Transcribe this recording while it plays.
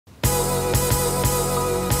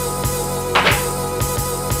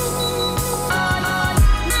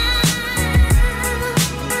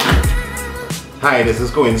Hi, this is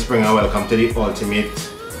Cohen Springer. Welcome to the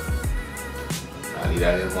ultimate. I need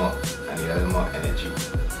a little more energy.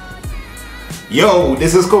 Yo,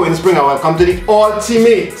 this is Cohen Springer. Welcome to the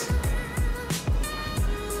ultimate.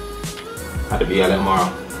 Had to be a little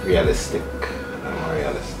more realistic.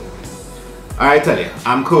 Alright, tell you,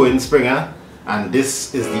 I'm Cohen Springer, and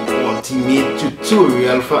this is the ultimate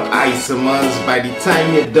tutorial for Isomers. By the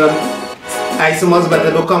time you're done, Isomers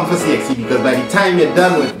better don't come for CXC, because by the time you're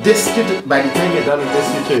done with this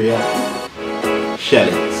tutorial, shell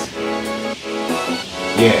it.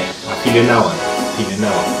 Yeah, I feel it now.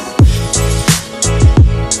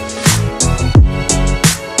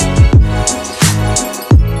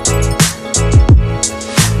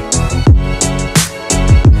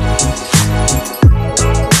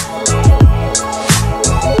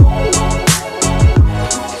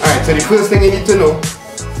 So the first thing you need to know,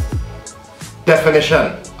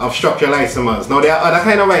 definition of structural isomers. Now there are other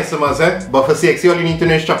kind of isomers, but for CXC all you need to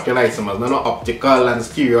know is structural isomers, no optical and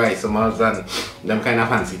stereo isomers and them kind of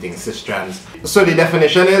fancy things, cis-strands. So the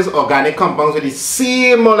definition is organic compounds with the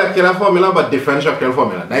same molecular formula but different structural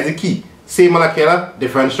formula. That's the key. Same molecular,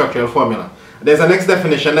 different structural formula. There's a next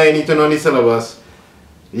definition that you need to know in the syllabus.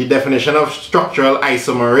 The definition of structural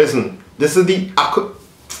isomerism. This is the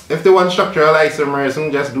if they want structural isomerism,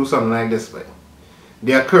 just do something like this. Like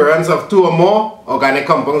the occurrence of two or more organic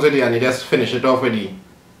compounds with it, and you just finish it off with the.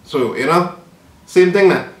 So, you know, same thing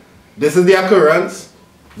now. This is the occurrence,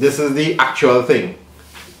 this is the actual thing.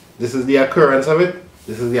 This is the occurrence of it,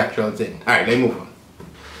 this is the actual thing. Alright, let's move on.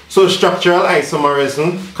 So structural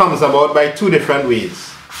isomerism comes about by two different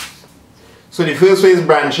ways. So the first way is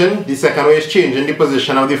branching, the second way is changing the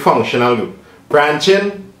position of the functional group.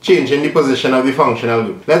 Branching, changing the position of the functional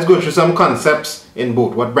group. Let's go through some concepts in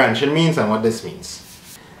both, what branching means and what this means.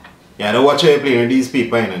 Yeah, don't watch how you're playing with these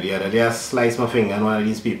people, you know, the other day I sliced my finger on one of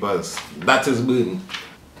these people's. That is burn.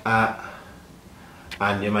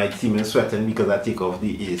 And you might see me sweating because I take off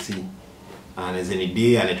the AC. And it's in the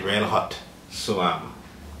day and it's real hot. So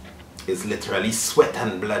it's literally sweat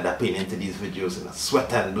and blood I paint into these videos, you know,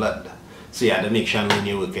 sweat and blood. So yeah, to make sure I'm doing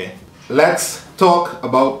you okay. Let's talk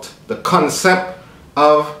about the concept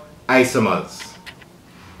of isomers.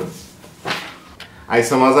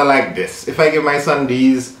 Isomers are like this. If I give my son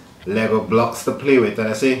these Lego blocks to play with and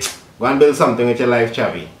I say, go and build something with your life,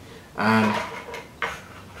 Chavi, and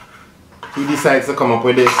he decides to come up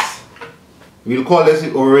with this, we'll call this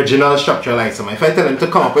the original structural isomer. If I tell him to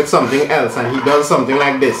come up with something else and he does something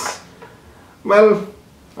like this, well,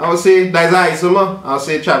 I will say that's an isomer. I'll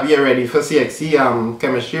say, Chavi, you're ready for CXC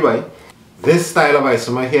chemistry, right? This style of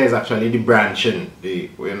isomer here is actually the branching.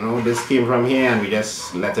 This came from here and we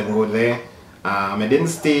just let him go there. It didn't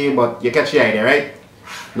stay, but you catch the idea, right?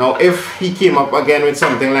 Now if he came up again with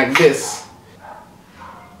something like this,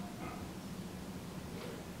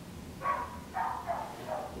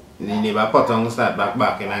 the neighbor potong start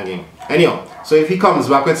back in again. Anyhow, so if he comes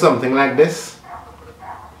back with something like this,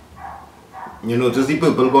 you notice the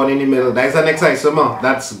purple gone in the middle. That's the next isomer.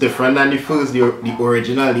 That's different than the first, the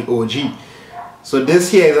original, the OG. So this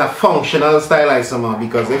here is a functional style isomer,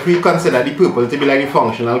 because if we consider the purple to be like the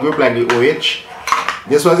functional group, like the OH,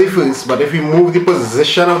 this was the first, but if we move the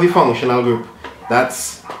position of the functional group,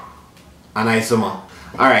 that's an isomer.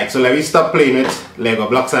 Alright, so let me stop playing with Lego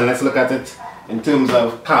blocks and let's look at it in terms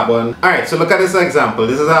of carbon. Alright, so look at this example.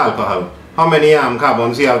 This is alcohol. How many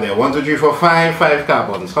carbons you have there? 1, 2, 3, 4, 5, 5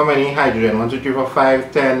 carbons. How many hydrogen? 1, 2, 3, 4,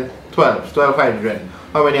 5, 10, 12. 12 hydrogen.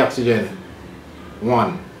 How many oxygen?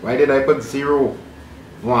 1. Why did I put 0?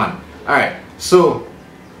 1. Alright, so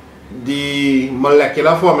the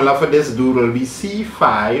molecular formula for this dude will be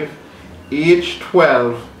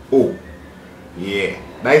C5H12O. Yeah,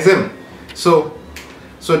 that's him. So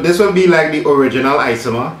this will be like the original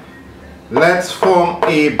isomer. Let's form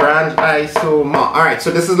a branch isomer. Alright, so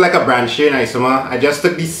this is like a branch chain isomer. I just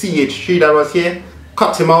took the CH3 that was here,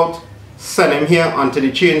 cut him out, send him here onto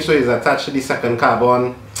the chain so he's attached to the second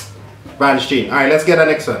carbon branch chain. Alright, let's get the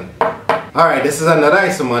next one. Alright, this is another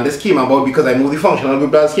isomer. This came about because I moved the functional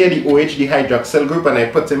group that was here, the OH, the hydroxyl group, and I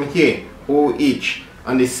put him here, OH,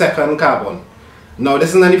 on the second carbon. Now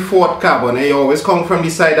this is on the fourth carbon, and you always come from the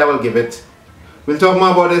side I will give it. We'll talk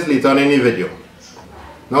more about this later on in the video.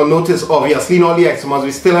 Now notice, obviously in all the isomers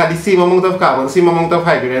we still had the same amount of carbon, same amount of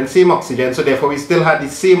hydrogen, same oxygen, so therefore we still had the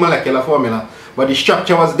same molecular formula, but the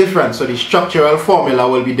structure was different, so the structural formula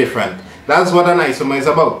will be different. That's what an isomer is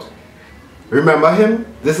about. Remember him?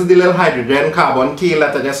 This is the little hydrogen carbon tail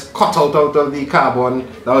that I just cut out of the carbon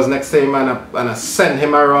that was next to him, and I send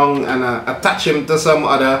him around and I attach him to some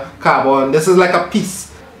other carbon. This is like a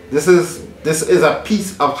piece. This is a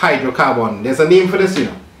piece of hydrocarbon. There's a name for this, you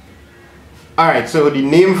know. Alright, so the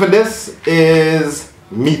name for this is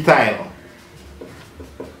methyl.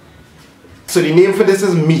 So the name for this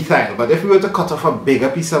is methyl, but if we were to cut off a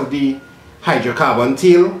bigger piece of the hydrocarbon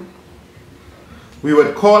tail, we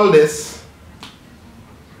would call this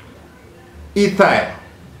ethyl.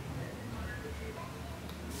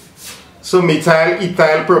 So methyl,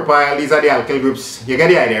 ethyl, propyl, these are the alkyl groups. You get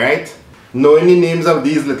the idea, right? Knowing the names of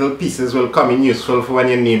these little pieces will come in useful for when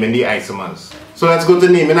you're naming the isomers. So let's go to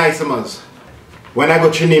naming isomers. When I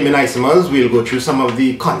go through naming isomers, we'll go through some of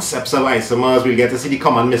the concepts of isomers. We'll get to see the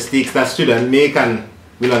common mistakes that students make, and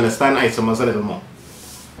we'll understand isomers a little more.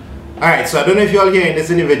 Alright, so I don't know if you're all hearing this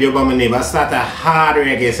in the video, but my neighbor started a hard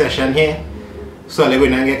reggae session here. So let's go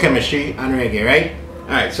and get chemistry and reggae, right?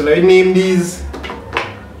 Alright, so let me name these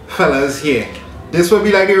fellas here. This will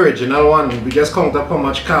be like the original one. We just count up how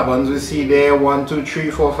much carbons we see there. 1, 2,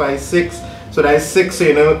 3, 4, 5, 6. So that is 6, so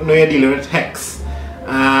you know you're dealing with hex.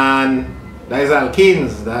 And that is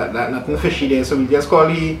alkanes. That nothing fishy there. So we just call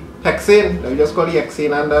the hexane. We just call the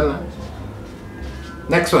hexane, and then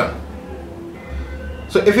next one.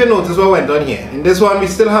 So if you notice what went on here, in this one we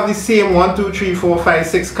still have the same 1, 2, 3, 4, 5,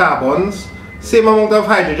 6 carbons. Same amount of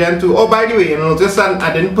hydrogen too. Oh, by the way, you notice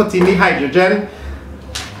I didn't put in the hydrogen.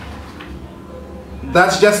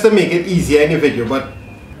 That's just to make it easier in the video, but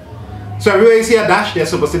so everywhere you see a dash, there's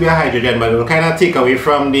supposed to be a hydrogen, but it will kind of take away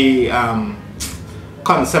from the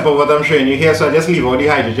concept of what I'm showing you here. So I just leave out the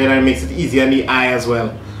hydrogen, and it makes it easier in the eye as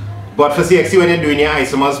well. But for CXC, when you're doing your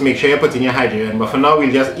isomers, make sure you put in your hydrogen. But for now,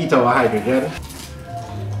 we'll just eat our hydrogen.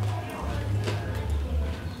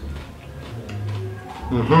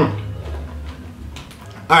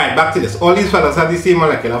 Alright, back to this. All these fellas have the same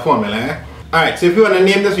molecular formula, eh? Alright, so if you want to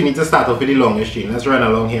name this, we need to start off with the longest chain. Let's run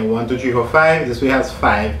along here. 1, 2, 3, 4, 5. This way has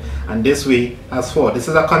 5, and this way has 4. This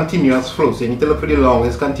is a continuous flow, so you need to look for the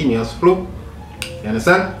longest continuous flow. You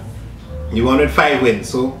understand? You want with 5 wins,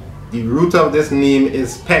 so the root of this name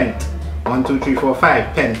is pent. 1, 2, 3, 4,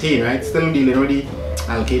 5. Pentene, right? Still dealing with the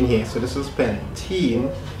alkane here. So this is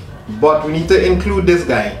pentene, but we need to include this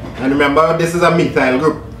guy. And remember, this is a methyl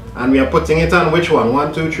group, and we are putting it on which one?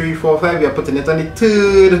 1, 2, 3, 4, 5. We are putting it on the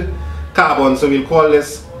third carbon, so we'll call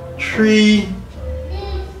this 3-methyl.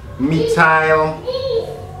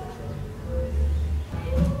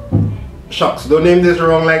 Shucks, don't name this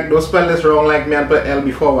wrong, like, don't spell this wrong like me and put L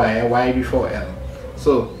before Y, Y before L.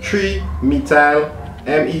 So 3-methyl,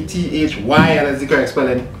 M-E-T-H-Y-L is the correct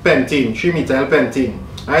spelling, pentene, 3-methyl pentene.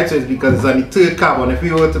 Alright, so it's because it's on the third carbon. If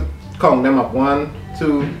we were to count them up, 1,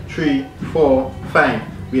 2, 3, 4, 5,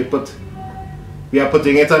 we are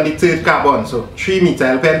putting it on the third carbon, so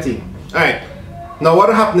 3-methyl pentene. Alright, now what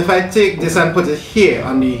will happen if I take this and put it here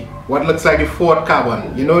on the what looks like the fourth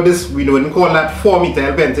carbon? You know this, we don't call that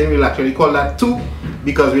 4-methyl pentane, we'll actually call that 2,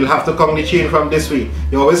 because we'll have to count the chain from this way.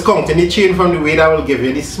 You're always counting the chain from the way that will give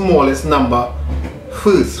you the smallest number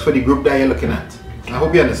first for the group that you're looking at. I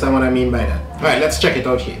hope you understand what I mean by that. Alright, let's check it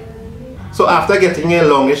out here. So after getting a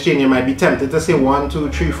longest chain, you might be tempted to say 1, 2,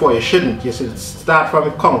 3, 4. You shouldn't. You should start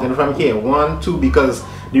from counting from here. 1, 2, because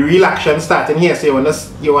the real action starting here. So you want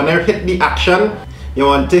to hit the action. You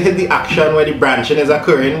want to hit the action where the branching is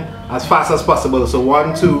occurring as fast as possible. So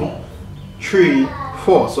 1, 2, 3,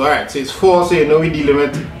 4. So alright, so it's 4. So you know we're dealing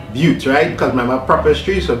with bute, right? Because remember proper is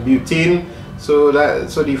 3, so butane. So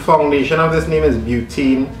the foundation of this name is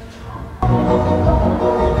butane.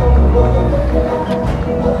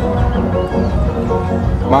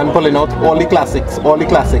 Man pulling out all the classics,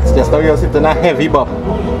 just now you're sitting a heavy bop.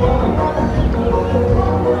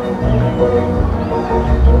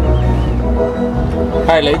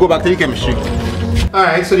 Alright, let's go back to the chemistry.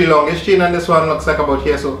 Alright, so the longest chain on this one looks like about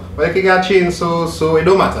here, so but I can get chain, so it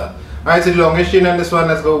don't matter. Alright, so the longest chain on this one,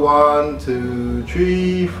 let's go 1, 2,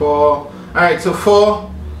 3, 4. Alright, so 4,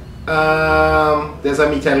 there's a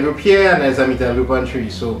methyl group here and there's a methyl group on 3,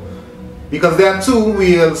 so because there are 2,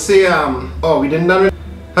 we'll say, oh, we didn't done it.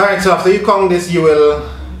 Alright, so after you count this, you will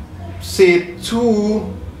say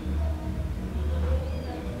 2,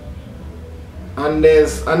 and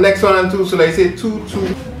there's a next one and 2, so let's say 2,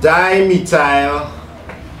 2, dimethyl.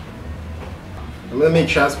 I'm gonna make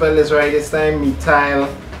sure I spell this right this time, methyl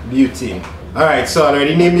butane. Alright, so I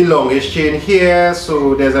already named the longest chain here,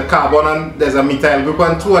 so there's a carbon and there's a methyl group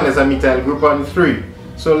on 2 and there's a methyl group on 3.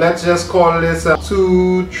 So let's just call this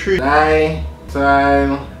 2, 3,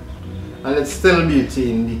 dimethyl. And it's still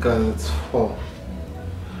butane because it's 4.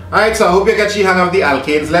 Alright, so I hope you get the hang of the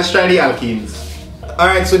alkanes. Let's try the alkenes.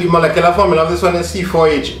 Alright, so the molecular formula of this one is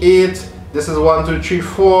C4H8. This is 1, 2, 3,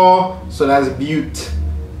 4. So that's butene.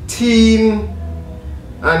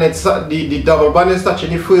 And it's the double bond is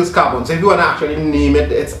touching the first carbon. So if you want to actually name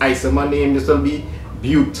it, its isomer name, this will be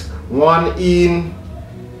 1 ene,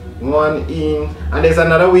 1 ene, and there's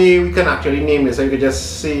another way we can actually name this. So you could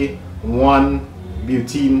just say 1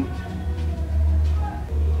 butene,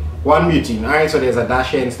 1 butene. Alright, so there's a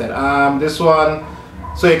dash here instead. This one,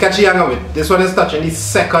 so you catch the hang of it. This one is touching the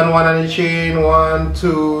second one on the chain. 1,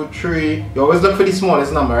 2, 3. You always look for the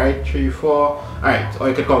smallest number, right? 3, 4. Alright, or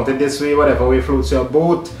you could count it this way, whatever way floats your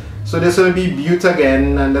boat. So this will be but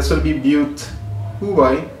again, and this will be but 2,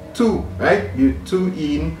 right? But 2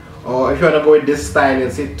 ene. Or if you want to go with this style,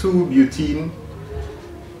 you'll say 2 butene.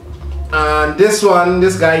 And this one,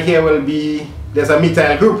 this guy here will be, there's a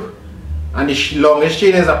methyl group, and the longest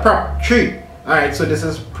chain is a prop 3. Alright, so this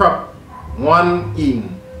is prop 1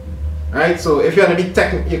 ene. Alright, so if you want to be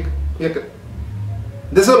technical,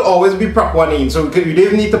 this will always be prop 1 ene. So you don't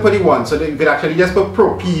even need to put the 1. So you could actually just put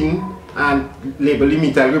propene and label the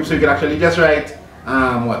methyl group. So you could actually just write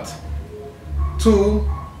what? 2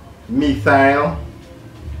 methyl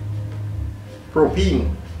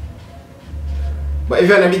propene. But if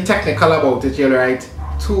you want to be technical about it, you'll write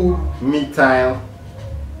 2 methyl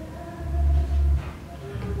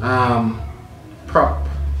prop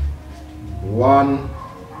 1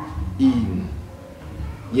 ene.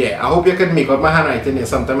 Yeah, I hope you can make out my handwriting here.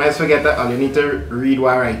 Sometimes I forget that all you need to read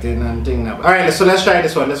while writing and things. Alright, so let's try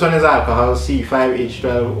this one. This one is alcohol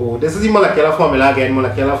C5H12O. This is the molecular formula again.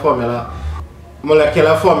 Molecular formula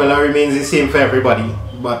remains the same for everybody,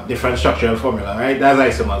 but different structural formula, right? That's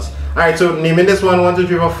isomers. Alright, so naming this one 1, 2,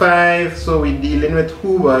 3, 4, 5. So we're dealing with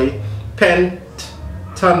who by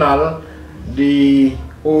pentanol. The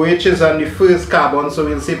OH is on the first carbon, so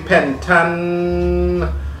we'll say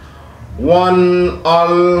pentan 1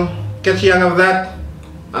 all. Catch the hang of that.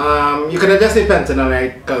 You could just say pentanol,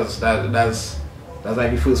 right? Because that's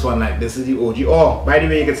like the first one. Like this is the OG. Oh, by the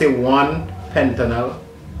way, you can say 1 pentanol,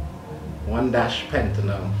 1 dash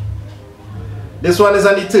pentanol. This one is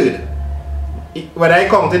on the third. Whether I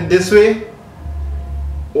count it this way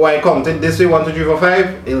or I count it this way, 1, 2, 3, 4,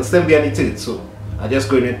 5, it'll still be on the third. So I just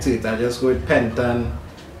go with third. I just go with pentan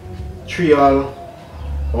triol,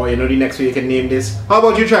 or you know the next way you can name this. How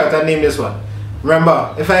about you try it and name this one?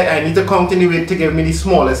 Remember, if I need to count in the way to give me the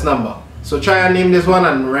smallest number. So try and name this one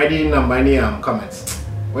and write the number in the comments.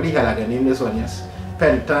 What the hell I can name this one? Yes,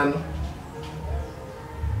 pentan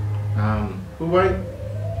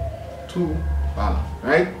 2,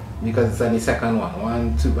 right? Because it's on the second one.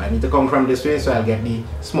 1, 2. I need to come from this way, so I'll get the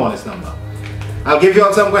smallest number. I'll give you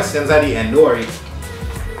all some questions at the end, don't worry.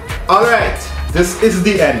 Alright, this is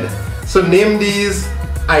the end. So name these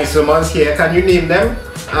isomers here. Can you name them?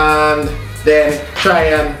 And then try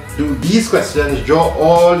and do these questions. Draw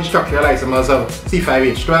all the structural isomers of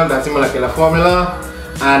C5H12, that's the molecular formula.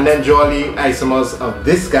 And then draw the isomers of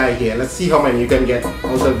this guy here. Let's see how many you can get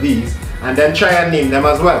out of these. And then try and name them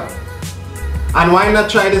as well. And why not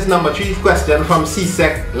try this number 3 question from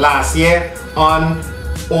CSEC last year on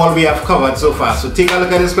all we have covered so far. So take a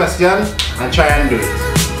look at this question and try and do it.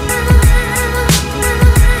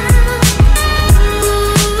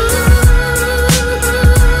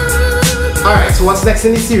 Alright, so what's next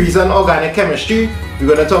in the series on organic chemistry? We're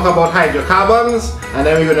going to talk about hydrocarbons, and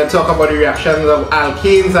then we're going to talk about the reactions of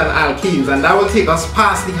alkanes and alkenes, and that will take us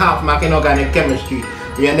past the half mark in organic chemistry.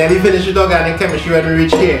 We are nearly finished with organic chemistry when we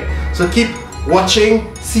reach here. So keep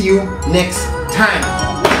watching. See you next time.